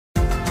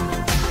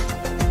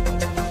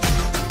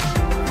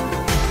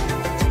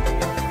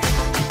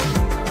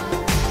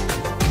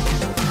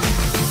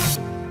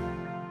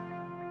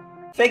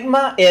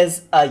Figma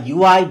is a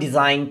UI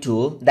design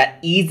tool that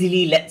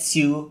easily lets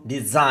you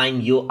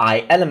design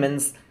UI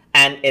elements,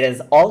 and it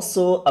is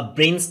also a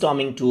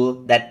brainstorming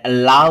tool that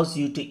allows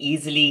you to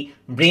easily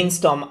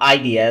brainstorm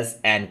ideas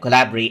and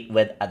collaborate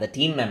with other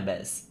team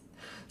members.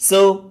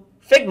 So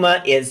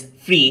Figma is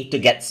free to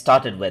get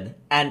started with,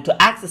 and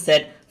to access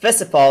it,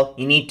 first of all,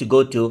 you need to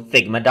go to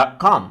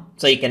figma.com.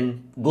 So you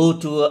can go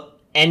to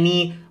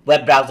any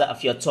web browser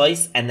of your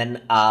choice, and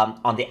then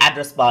on the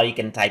address bar you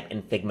can type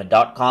in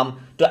figma.com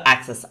to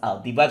access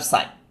the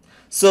website.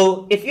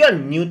 So if you're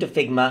new to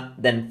Figma,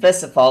 then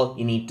first of all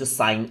you need to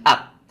sign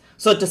up.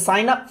 So to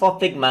sign up for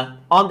Figma,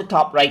 on the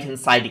top right hand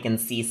side you can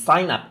see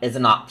sign up is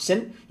an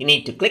option. You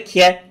need to click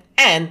here,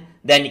 and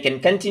then you can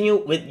continue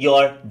with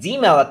your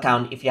Gmail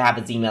account if you have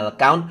a Gmail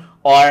account,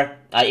 or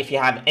if you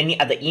have any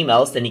other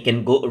emails, then you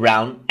can go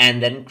around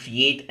and then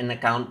create an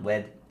account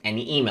with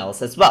any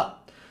emails as well.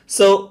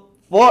 So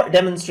for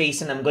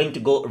demonstration, I'm going to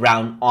go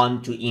around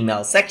onto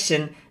email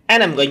section,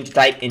 and I'm going to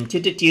type in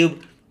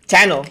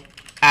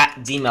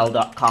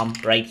tutortube@gmail.com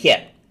right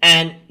here.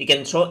 And you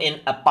can throw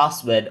in a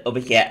password over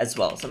here as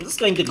well. So I'm just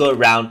going to go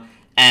around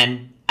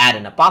and add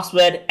in a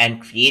password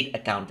and create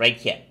account right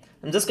here.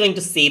 I'm just going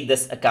to save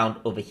this account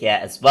over here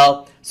as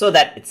well so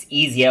that it's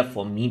easier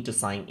for me to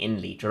sign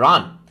in later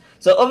on.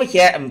 So over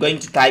here, I'm going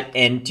to type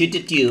in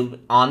tutortube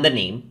on the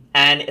name,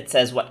 and it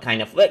says what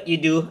kind of work you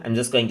do. I'm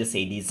just going to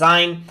say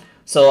design.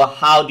 So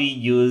how do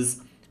you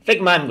use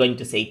Figma? I'm going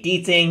to say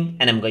teaching,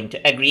 and I'm going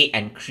to agree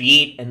and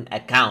create an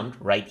account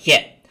right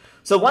here.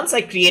 So once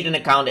I create an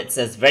account, it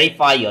says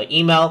verify your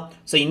email.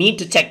 So you need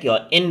to check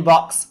your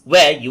inbox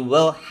where you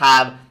will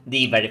have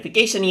the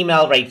verification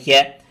email right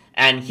here.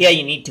 And here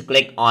you need to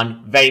click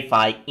on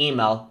verify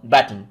email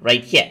button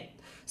right here.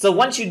 So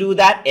once you do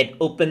that, it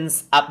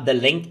opens up the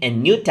link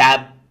in new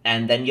tab,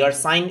 and then you're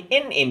signed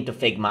in into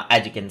Figma,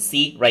 as you can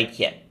see right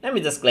here. Let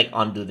me just click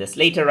on do this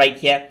later right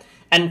here.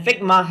 And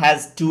Figma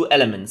has two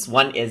elements.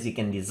 One is you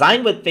can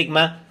design with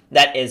Figma,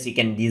 that is you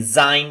can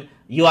design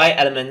UI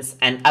elements,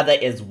 and other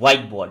is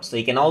whiteboard. So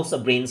you can also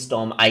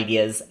brainstorm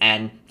ideas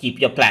and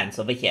keep your plans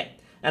over here.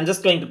 I'm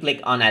just going to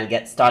click on I'll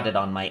get started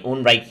on my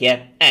own right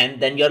here, and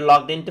then you're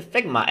logged into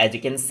Figma, as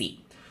you can see.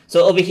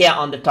 So over here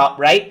on the top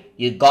right,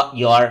 you got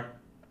your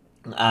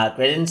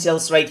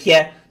credentials right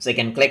here. So you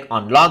can click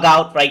on log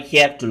out right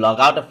here to log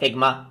out of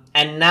Figma.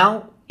 And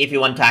now if you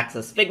want to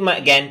access Figma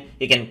again,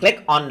 you can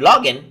click on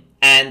login,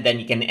 and then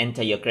you can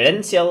enter your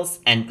credentials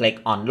and click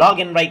on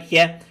login right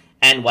here.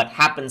 And what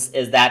happens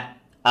is that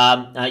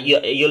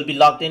you'll be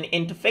logged in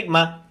into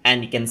Figma,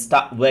 and you can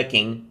start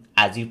working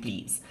as you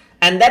please.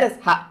 And that is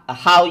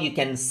how you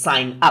can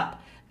sign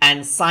up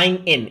and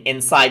sign in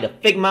inside of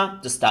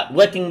Figma to start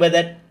working with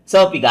it.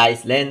 So hope you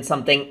guys learned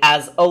something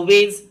as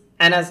always.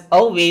 And as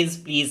always,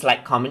 please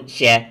like, comment,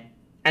 share,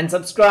 and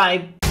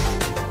subscribe.